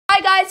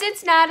Hi guys,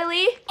 it's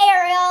Natalie.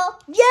 Ariel.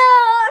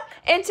 Yeah!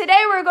 And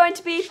today we're going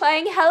to be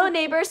playing Hello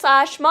Neighbor /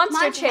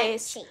 Monster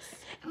Chase.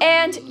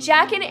 And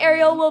Jack and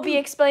Ariel will be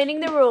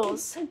explaining the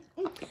rules.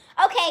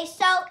 Okay,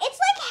 so it's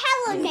like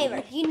Hello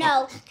Neighbor. You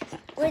know,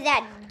 where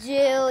that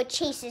dude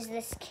chases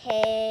this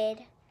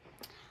kid.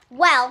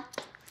 Well,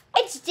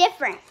 it's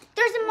different.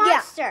 There's a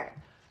monster.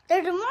 Yeah.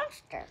 There's a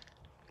monster.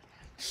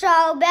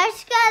 So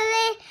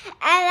basically,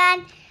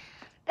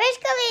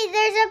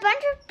 there's a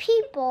bunch of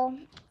people,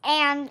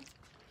 and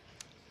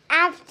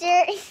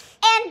then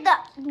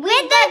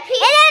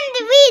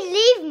we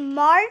leave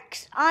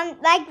marks on,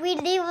 we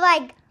leave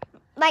like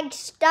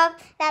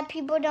stuff that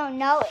people don't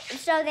know,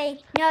 so they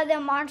know the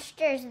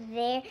monster's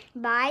there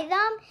by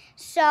them.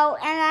 So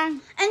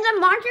and the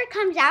monster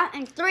comes out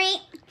in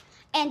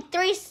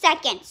 3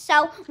 seconds.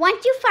 So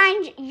once you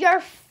find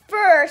your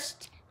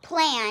first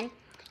plan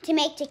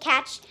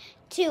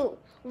to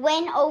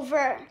win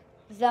over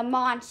the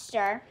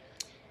monster,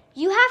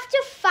 you have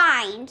to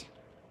find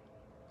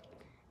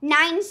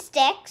 9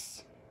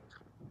 sticks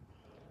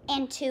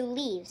and 2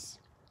 leaves.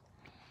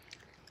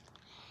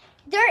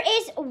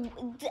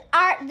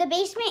 The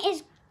basement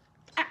is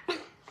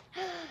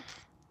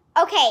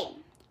okay.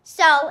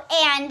 So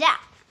and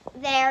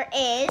there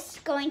is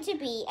going to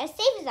be a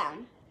safe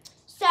zone.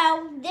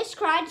 So this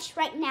garage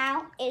right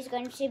now is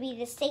going to be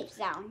the safe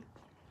zone.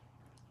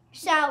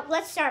 So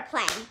let's start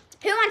playing.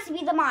 Who wants to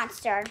be the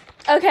monster?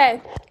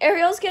 Okay,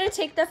 Ariel's gonna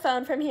take the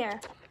phone from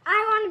here.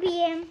 I want to be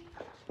him.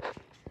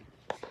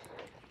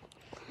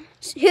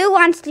 Who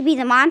wants to be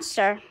the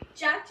monster?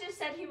 Jack just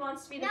said he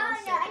wants to be the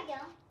monster. No, I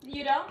don't.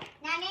 You don't?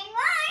 Not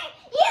anymore.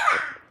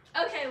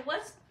 Yeah.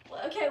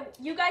 Okay,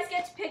 you guys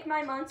get to pick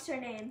my monster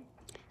name.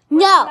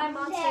 No. My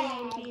monster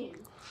name be?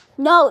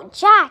 No,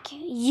 Jack,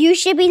 you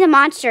should be the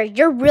monster.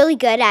 You're really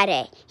good at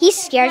it. He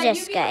scares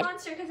us you be good. The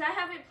monster, because I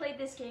haven't played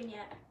this game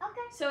yet.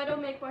 Okay. So it'll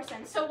make more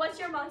sense. So what's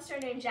your monster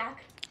name,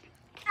 Jack?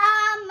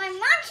 My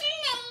monster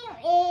name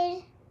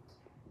is,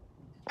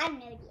 I have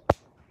no idea.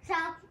 So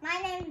my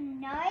name is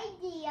No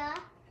Idea.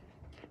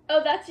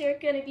 Oh, that's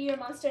gonna be your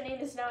monster name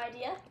is No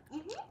Idea?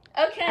 Mm-hmm.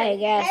 Okay. I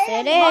guess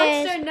it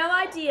is. Monster No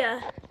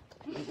Idea.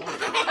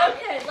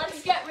 Okay,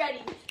 let's get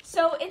ready.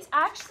 So it's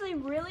actually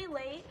really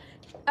late.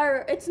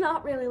 Or it's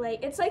not really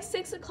late. It's like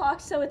 6 o'clock,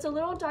 so it's a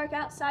little dark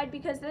outside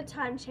because of the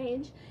time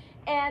change.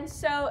 And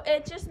so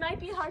it just might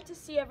be hard to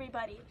see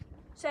everybody.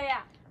 So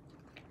yeah.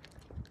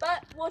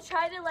 But we'll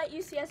try to let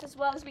you see us as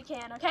well as we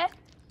can, okay?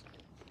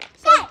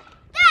 So,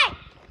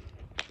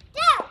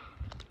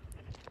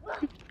 I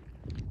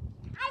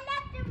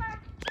left the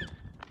mark.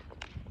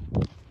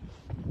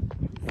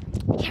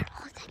 Here,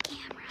 hold the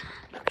camera.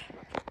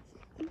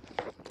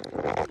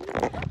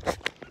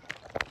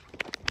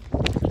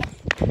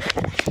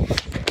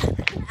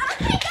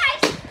 Okay,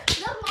 guys,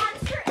 the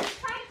monster is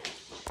trying to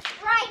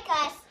strike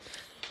us,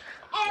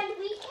 and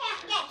we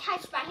can't get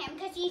touched by him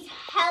because he's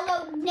Hello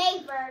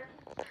Neighbor,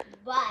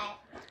 but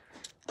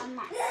I'm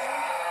not.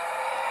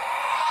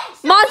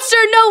 Monster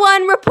No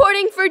One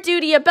reporting for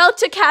duty, about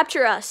to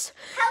capture us.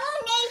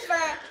 Hello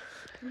Neighbor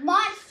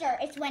monster.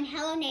 It's when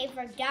Hello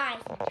Neighbor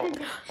dies. To a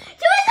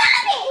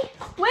zombie!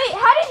 Wait,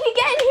 how did he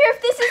get in here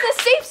if this is a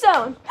safe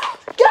zone?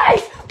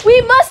 Guys,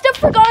 we must have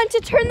forgotten to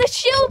turn the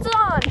shields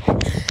on.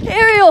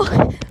 Ariel,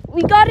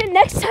 we got it.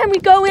 Next time we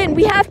go in,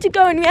 we have to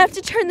go and we have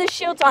to turn the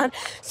shields on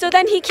so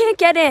then he can't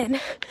get in.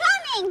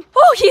 Coming!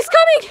 Oh, he's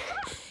coming!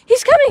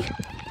 He's coming!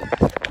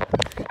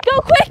 Go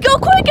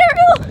quick,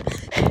 Ariel!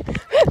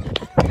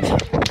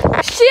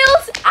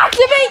 Shields,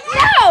 activate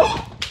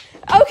now!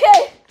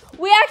 Okay,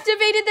 we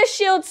activated the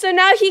shield, so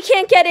now he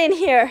can't get in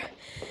here.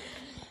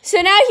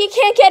 So now he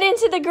can't get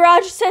into the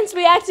garage since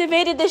we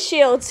activated the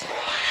shields.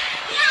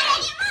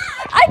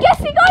 I guess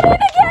he got in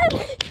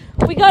again!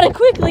 We gotta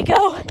quickly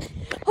go.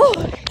 Oh,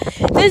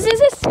 this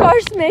is a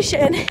scarce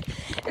mission,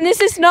 and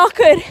this is not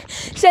good.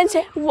 Since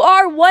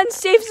our one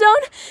safe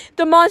zone,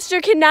 the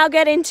monster can now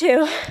get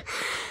into.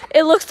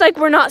 It looks like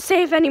we're not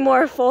safe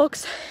anymore,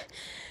 folks.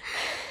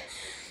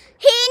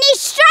 He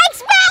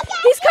strikes back!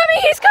 He's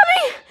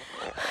coming!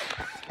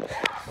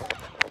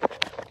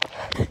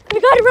 We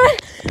gotta run!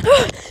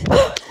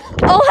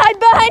 I'll hide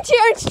behind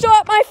here and store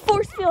up my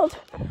force field.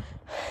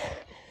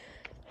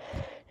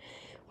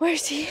 Where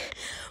is he?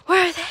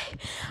 Where are they?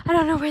 I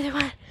don't know where they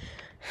went.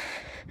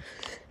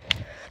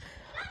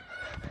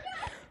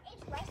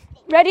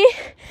 Ready?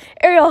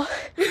 Ariel,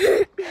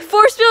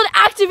 force field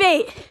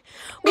activate!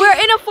 We're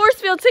in a force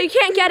field, so you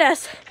can't get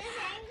us.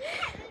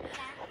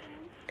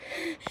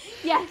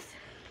 Yes.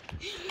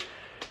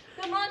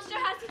 The monster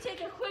has to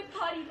take a quick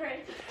potty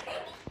break.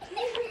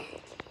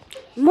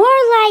 More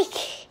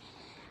like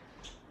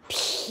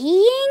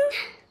peeing?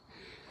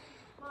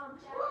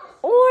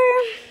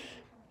 Or,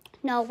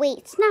 no, wait,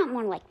 it's not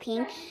more like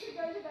peeing.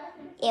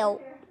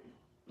 Ew.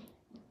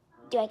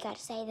 Do I gotta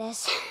say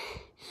this?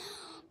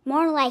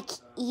 More like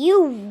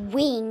you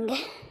wing. Have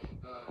him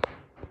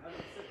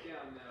sit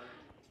down now.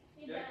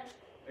 Okay?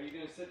 Are you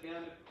going to sit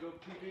down to go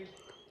pee-pee?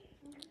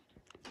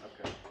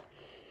 Okay.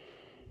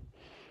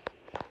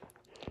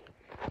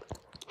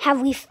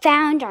 Have we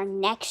found our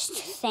next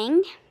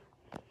thing?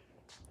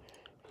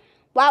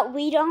 Well,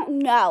 we don't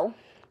know.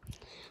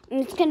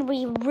 And it's going to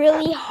be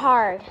really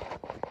hard.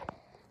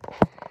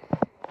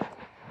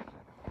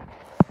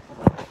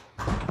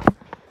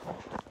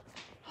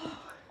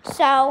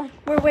 So,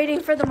 We're waiting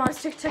for the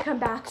monster to come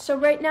back. So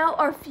right now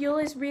our fuel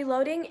is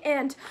reloading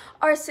and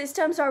our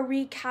systems are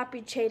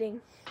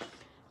recapitulating.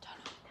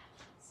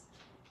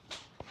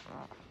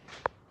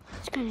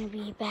 it's going to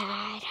be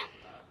bad.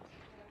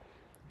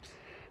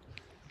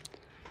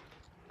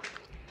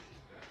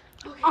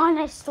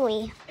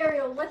 Honestly.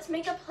 Ariel, let's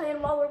make a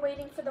plan while we're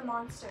waiting for the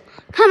monster.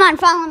 Come on,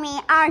 follow me.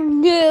 Our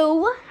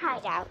new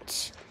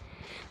hideout.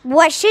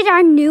 What should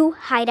our new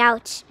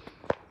hideout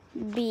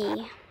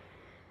be?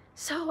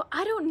 So,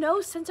 I don't know,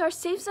 since our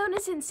safe zone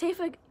isn't safe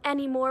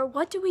anymore,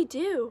 what do we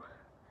do?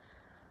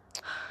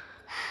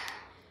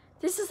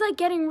 This is like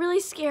getting really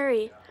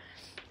scary.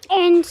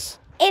 And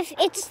if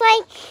it's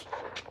like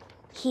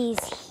he's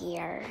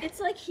here.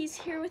 It's like he's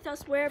here with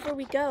us wherever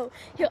we go.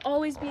 He'll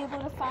always be able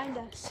to find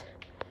us.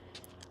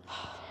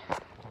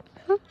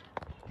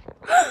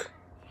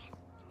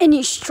 And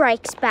he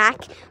strikes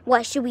back.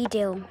 What should we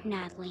do,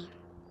 Natalie?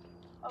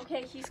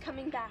 Okay, he's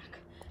coming back.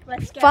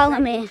 Let's get Follow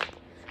ready. me.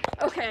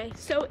 Okay,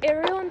 so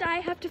Ariel and I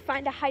have to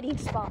find a hiding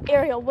spot.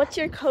 Ariel, what's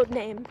your code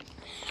name?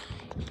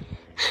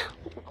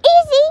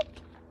 Easy.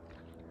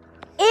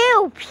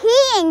 Ew,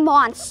 peeing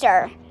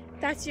monster.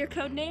 That's your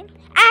code name?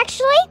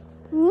 Actually,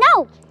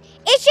 no.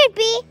 It should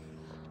be,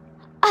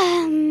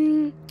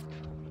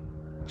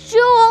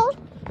 Jewel.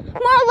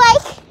 More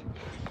like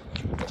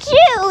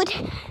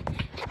Jude.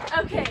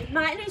 Okay,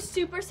 mine is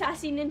Super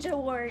Sassy Ninja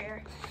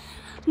Warrior.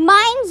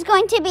 Mine's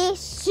going to be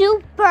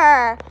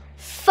Super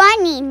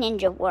Funny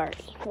Ninja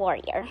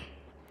Warrior.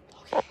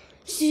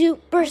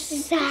 Super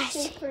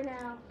sassy. For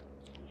now.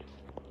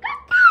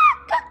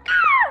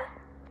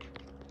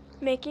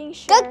 Making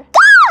sure.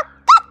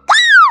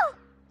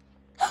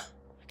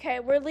 Okay,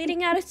 we're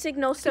leading out a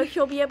signal so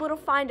he'll be able to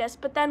find us,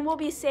 but then we'll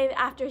be safe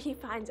after he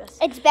finds us.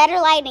 It's better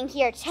lighting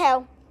here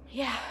too.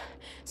 Yeah.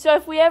 So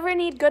if we ever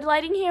need good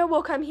lighting here,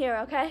 we'll come here,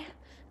 okay?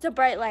 It's a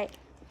bright light.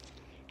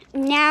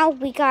 Now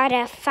we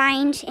gotta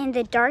find in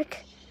the dark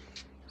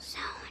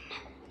zone.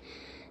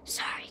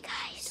 Sorry,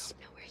 guys.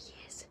 I don't know where he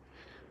is.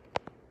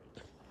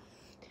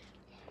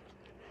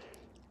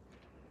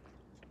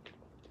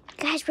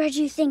 Guys, where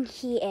do you think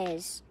he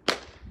is?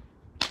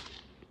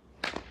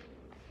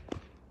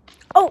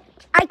 Oh,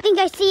 I think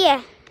I see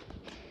it.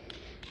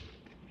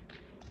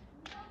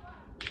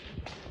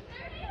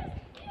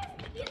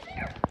 He's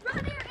there!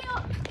 Run,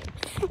 Ariel!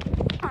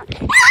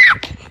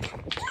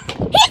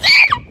 He's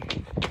there!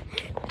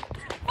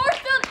 Force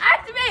field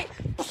activate!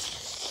 We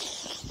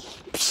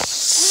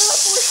have a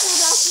force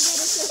field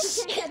activated so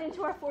he can't get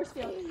into our force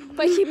field.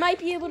 But he might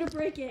be able to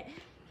break it.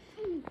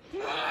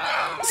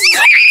 Ah!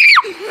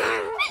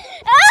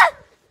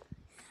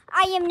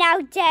 I am now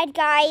dead,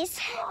 guys.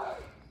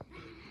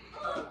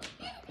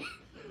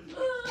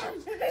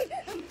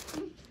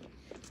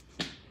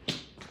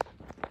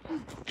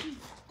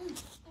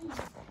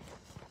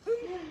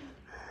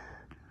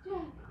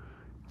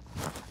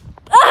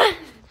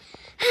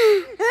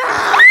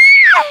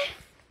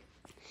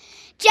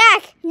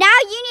 Jack, now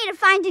you need to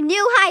find a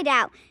new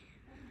hideout.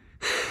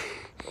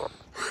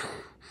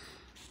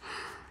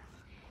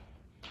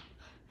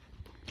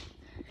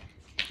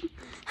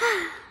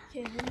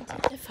 Okay, let me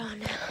take the phone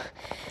now.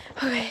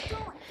 Okay.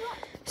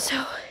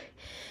 So,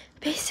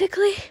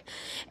 basically,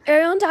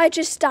 Ariel and I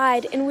just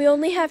died, and we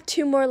only have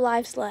 2 more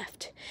lives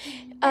left.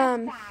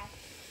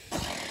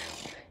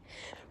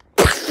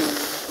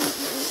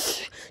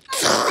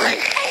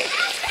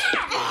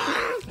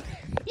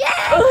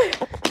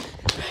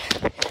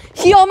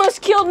 He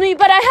almost killed me,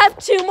 but I have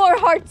 2 more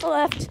hearts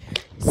left.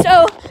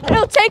 So,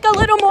 it'll take a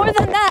little more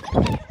than that.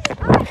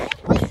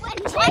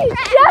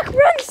 Jack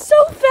runs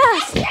so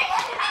fast.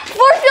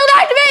 Force field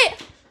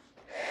activate!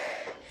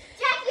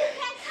 Jack, you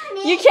can't come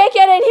in. You can't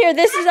get in here.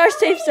 This is our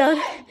safe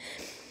zone.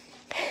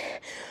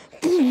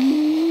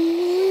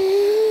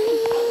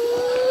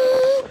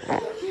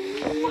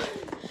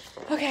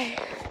 Okay.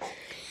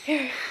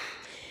 Here.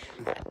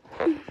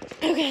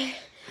 Okay.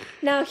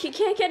 Now he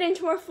can't get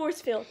into our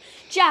force field.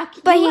 Jack,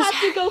 But you he's-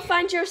 have to go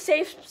find your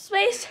safe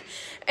space.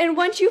 And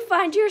once you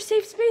find your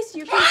safe space,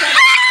 you can get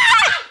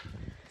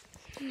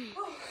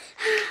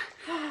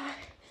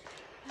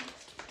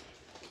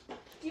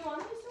Do you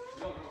want this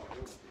one? No.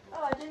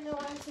 Oh, I didn't know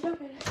I was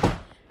open.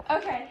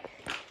 Okay.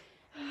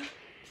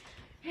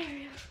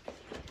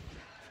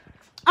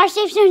 Our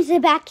safe zone is the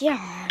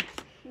backyard.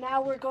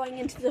 Now we're going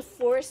into the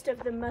forest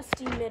of the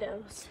Musty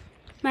Meadows.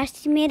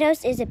 Musty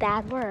Meadows is a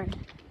bad word.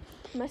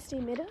 Musty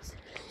Meadows?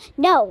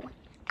 No,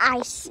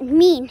 I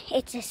mean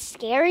it's a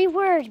scary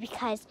word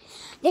because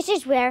this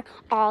is where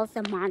all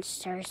the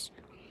monsters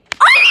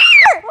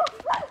are.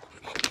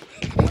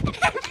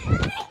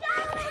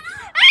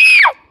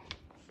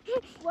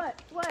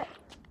 What?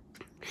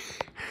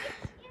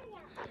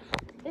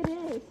 It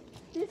is.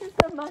 This is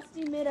the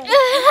Musty Meadows.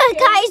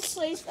 Guys.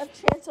 Place of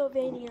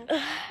Transylvania.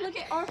 Look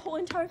at our whole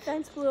entire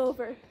fence blew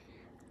over.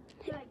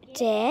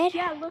 did?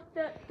 Yeah, look,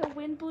 the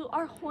wind blew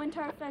our whole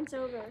entire fence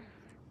over.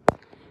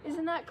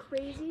 Isn't that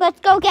crazy? Let's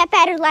go get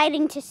better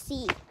lighting to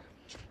see. You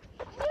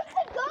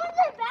could go in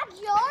their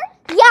backyard?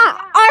 Yeah,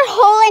 our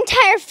whole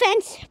entire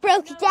fence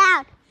broke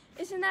down.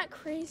 Isn't that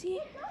crazy?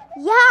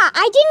 Yeah,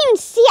 I didn't even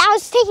see. I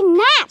was taking a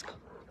nap.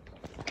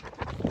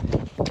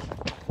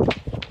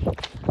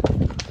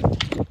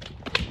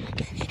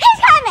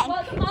 He's coming.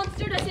 Well, the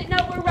monster doesn't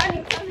know we're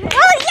running from him.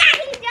 Oh, yeah,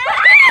 he does.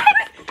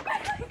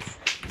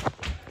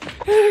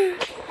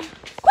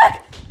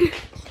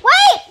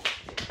 Wait.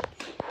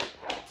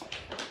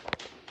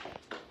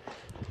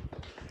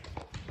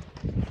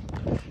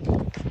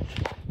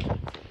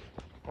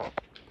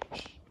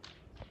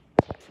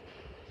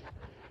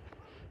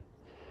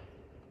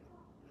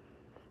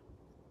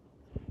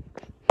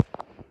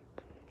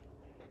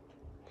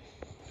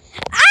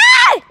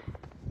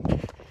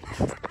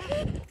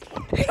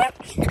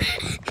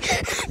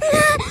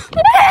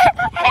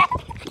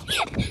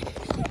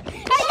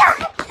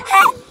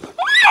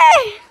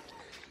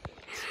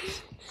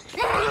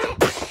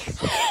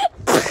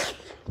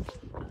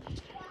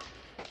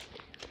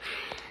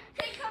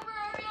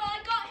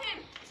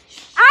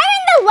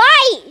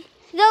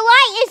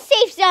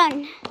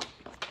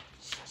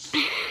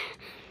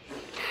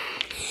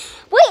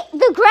 Wait,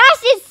 the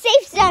grass is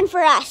safe zone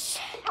for us.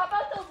 How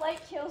about the light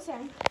kills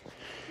him?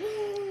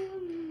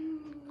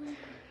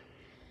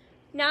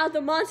 Now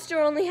the monster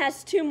only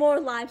has 2 more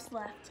lives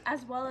left,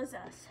 as well as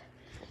us.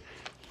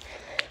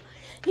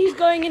 He's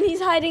going and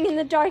he's hiding in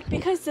the dark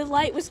because the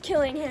light was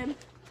killing him.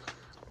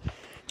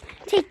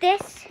 Take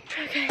this.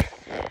 Okay. And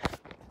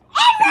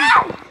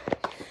run!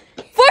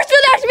 Force the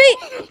dark to me!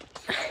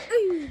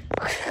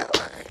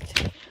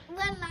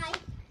 One life.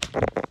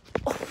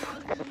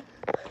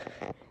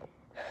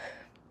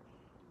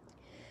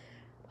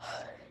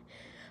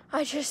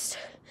 I just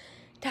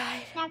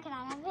died. Now can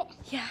I have it?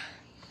 Yeah.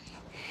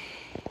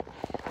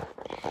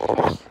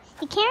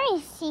 You can't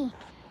really see.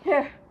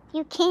 Here.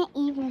 You can't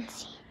even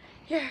see.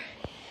 Here.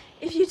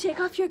 If you take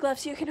off your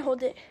gloves, you can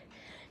hold it.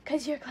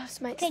 Because your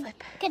gloves might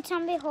slip. Could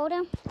somebody hold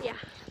them? Yeah.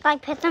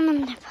 Like put them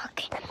in their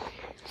pocket.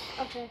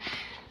 Okay.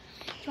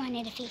 Do I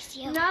need to face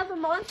you? Now the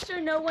monster,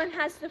 no one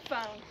has the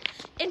phone.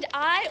 And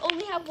I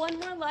only have 1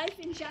 more life,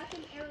 and Jack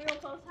and Ariel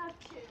both have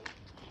 2.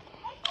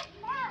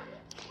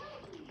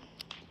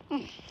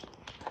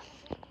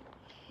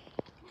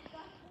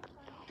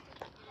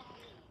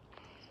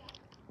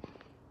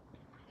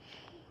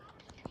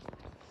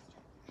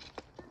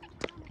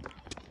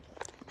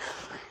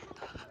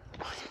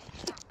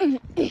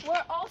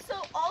 We're also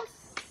all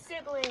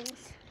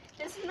siblings.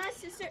 This is my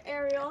sister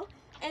Ariel,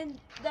 and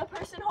the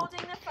person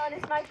holding the phone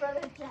is my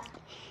brother Jack.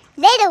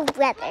 Little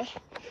brother.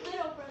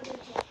 Little brother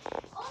Jack.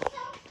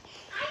 Also,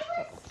 I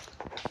was,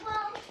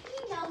 well, you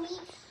know me,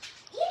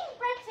 eating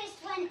breakfast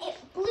when it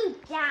blew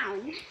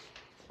down.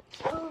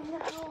 Oh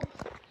no.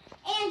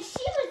 And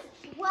she was,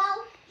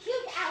 well, she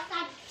was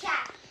outside the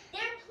chat.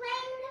 They're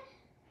playing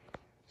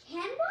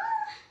handball?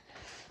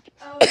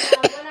 Oh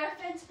yeah, when our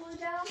fence blew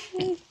down.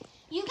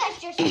 You guys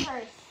just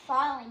heard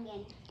falling in. No,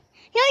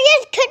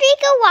 yes, could we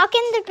go walk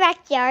in the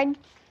backyard?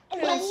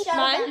 Who's Show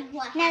mine? them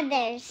what No,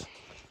 theirs.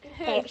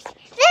 Who? Theirs.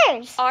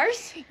 Theirs.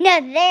 Ours?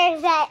 No,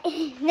 theirs that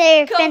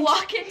their Go fence.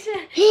 walk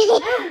into.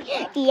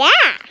 Yeah.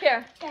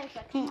 Here.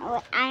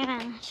 No, I'm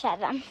gonna show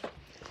them.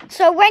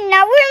 So we're in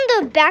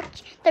the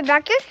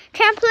backyard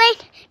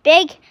trampoline,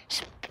 big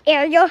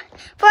area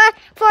for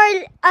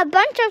a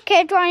bunch of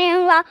kids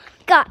running around.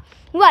 Got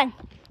 1,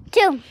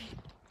 2,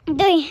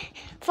 3,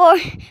 4,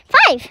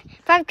 5.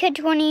 5 kids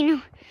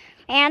running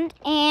and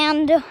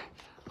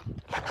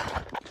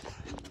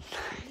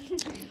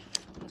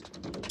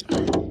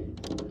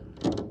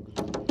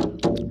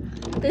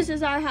This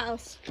is our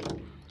house.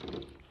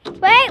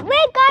 wait,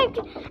 guys,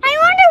 I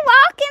want to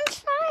walk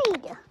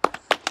inside.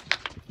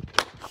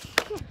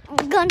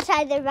 Go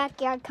inside the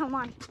backyard, come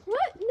on.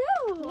 What?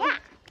 No. Yeah.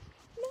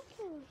 No.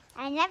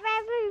 I never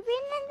ever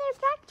been in their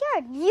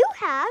backyard. You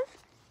have,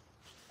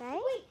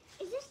 right? Wait,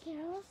 is this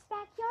Carol's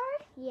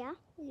backyard? Yeah.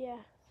 Yeah.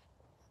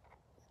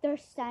 Their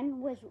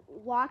son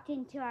walked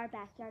into our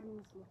backyard and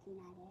was looking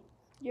at it.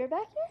 Your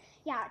backyard?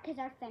 Yeah, because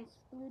our fence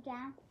blew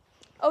down.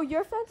 Oh,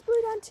 your fence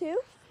blew down too?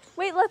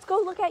 Wait, let's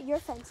go look at your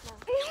fence now.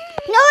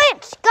 No,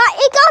 it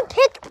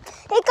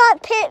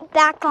got put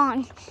back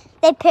on.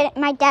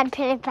 My dad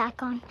put it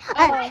back on.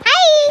 Hi.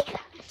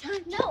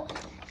 No.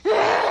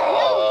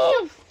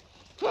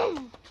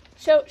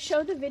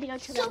 Show the video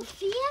to them.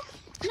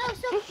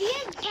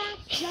 Sophia's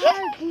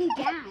backyard blew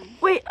down.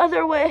 Wait,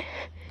 other way.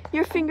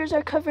 Your fingers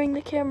are covering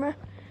the camera.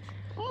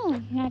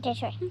 No,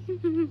 this way.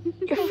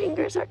 Your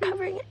fingers are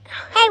covering it.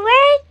 Hey,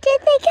 where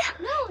did they go?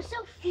 No,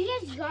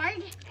 Sophia's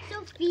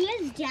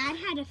dad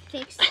had to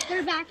fix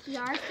their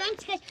backyard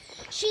fence because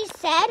she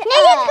said No,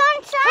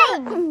 let's go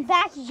inside.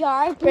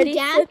 backyard blew Ready?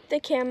 down. Flip the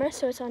camera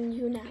so it's on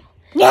you now.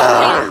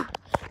 Yeah.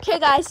 Okay,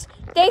 guys.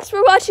 Thanks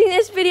for watching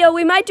this video.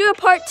 We might do a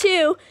part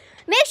 2.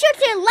 Make sure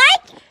to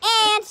like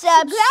and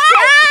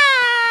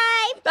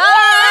subscribe.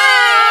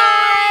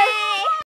 Bye!